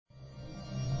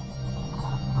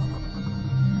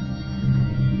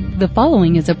The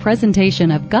following is a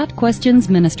presentation of Got Questions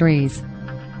Ministries.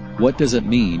 What does it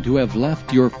mean to have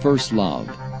left your first love?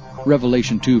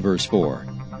 Revelation 2 verse 4.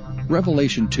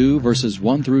 Revelation 2 verses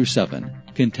 1 through 7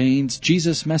 contains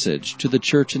Jesus' message to the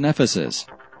church in Ephesus,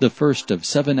 the first of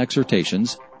 7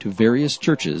 exhortations to various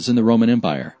churches in the Roman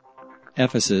Empire.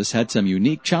 Ephesus had some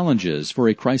unique challenges for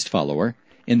a Christ follower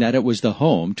in that it was the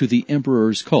home to the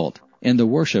emperor's cult and the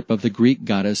worship of the Greek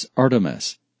goddess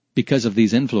Artemis. Because of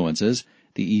these influences,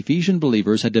 the Ephesian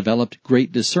believers had developed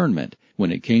great discernment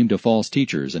when it came to false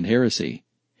teachers and heresy.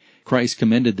 Christ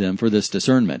commended them for this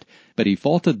discernment, but he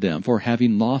faulted them for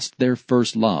having lost their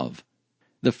first love.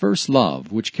 The first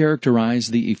love which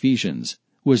characterized the Ephesians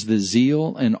was the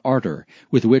zeal and ardor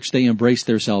with which they embraced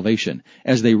their salvation,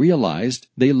 as they realized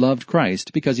they loved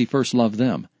Christ because he first loved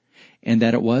them, and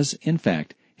that it was, in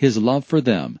fact, his love for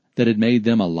them that had made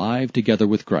them alive together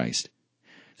with Christ.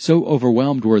 So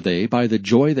overwhelmed were they by the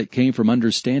joy that came from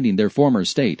understanding their former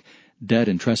state, dead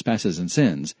in trespasses and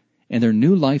sins, and their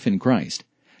new life in Christ,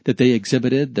 that they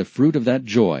exhibited the fruit of that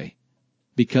joy.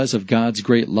 Because of God's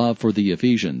great love for the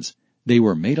Ephesians, they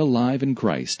were made alive in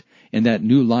Christ, and that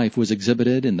new life was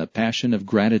exhibited in the passion of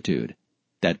gratitude.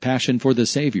 That passion for the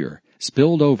Savior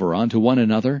spilled over onto one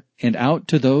another and out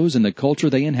to those in the culture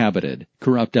they inhabited,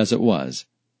 corrupt as it was.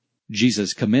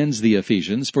 Jesus commends the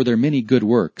Ephesians for their many good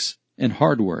works and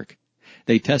hard work.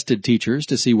 They tested teachers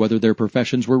to see whether their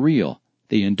professions were real.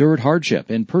 They endured hardship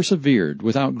and persevered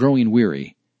without growing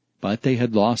weary. But they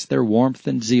had lost their warmth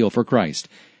and zeal for Christ,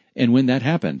 and when that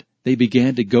happened, they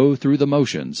began to go through the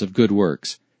motions of good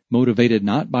works, motivated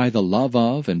not by the love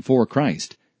of and for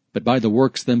Christ, but by the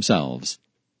works themselves.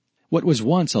 What was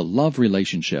once a love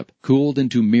relationship cooled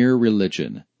into mere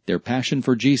religion. Their passion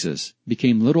for Jesus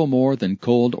became little more than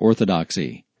cold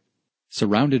orthodoxy.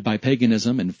 Surrounded by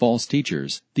paganism and false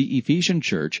teachers, the Ephesian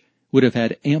church would have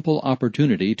had ample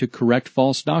opportunity to correct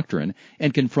false doctrine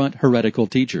and confront heretical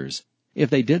teachers. If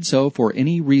they did so for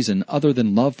any reason other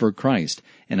than love for Christ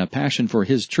and a passion for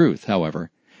His truth, however,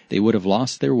 they would have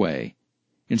lost their way.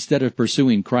 Instead of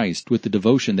pursuing Christ with the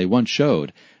devotion they once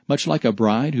showed, much like a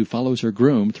bride who follows her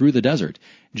groom through the desert,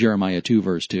 Jeremiah 2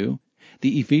 verse 2,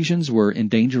 the Ephesians were in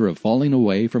danger of falling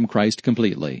away from Christ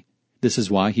completely. This is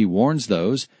why he warns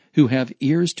those who have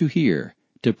ears to hear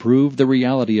to prove the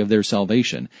reality of their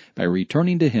salvation by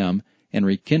returning to Him and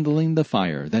rekindling the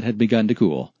fire that had begun to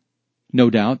cool. No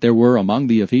doubt there were among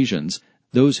the Ephesians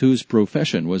those whose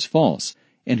profession was false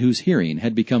and whose hearing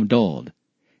had become dulled.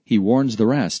 He warns the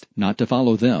rest not to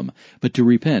follow them, but to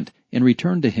repent and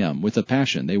return to Him with the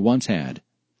passion they once had.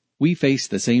 We face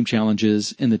the same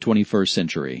challenges in the 21st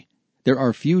century. There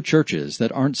are few churches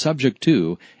that aren't subject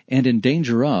to and in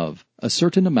danger of a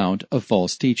certain amount of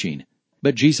false teaching.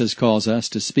 But Jesus calls us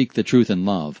to speak the truth in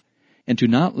love, and to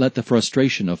not let the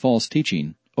frustration of false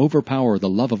teaching overpower the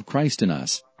love of Christ in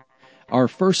us. Our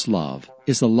first love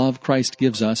is the love Christ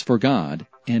gives us for God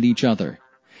and each other.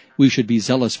 We should be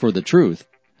zealous for the truth,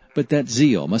 but that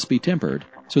zeal must be tempered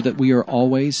so that we are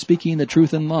always speaking the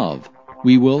truth in love.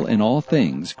 We will in all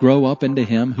things grow up into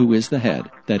Him who is the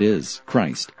head, that is,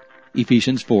 Christ.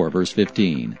 Ephesians 4 verse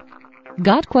 15.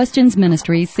 Got Questions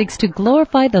Ministry seeks to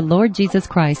glorify the Lord Jesus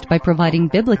Christ by providing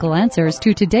biblical answers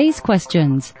to today's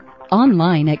questions.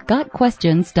 Online at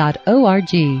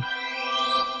gotquestions.org.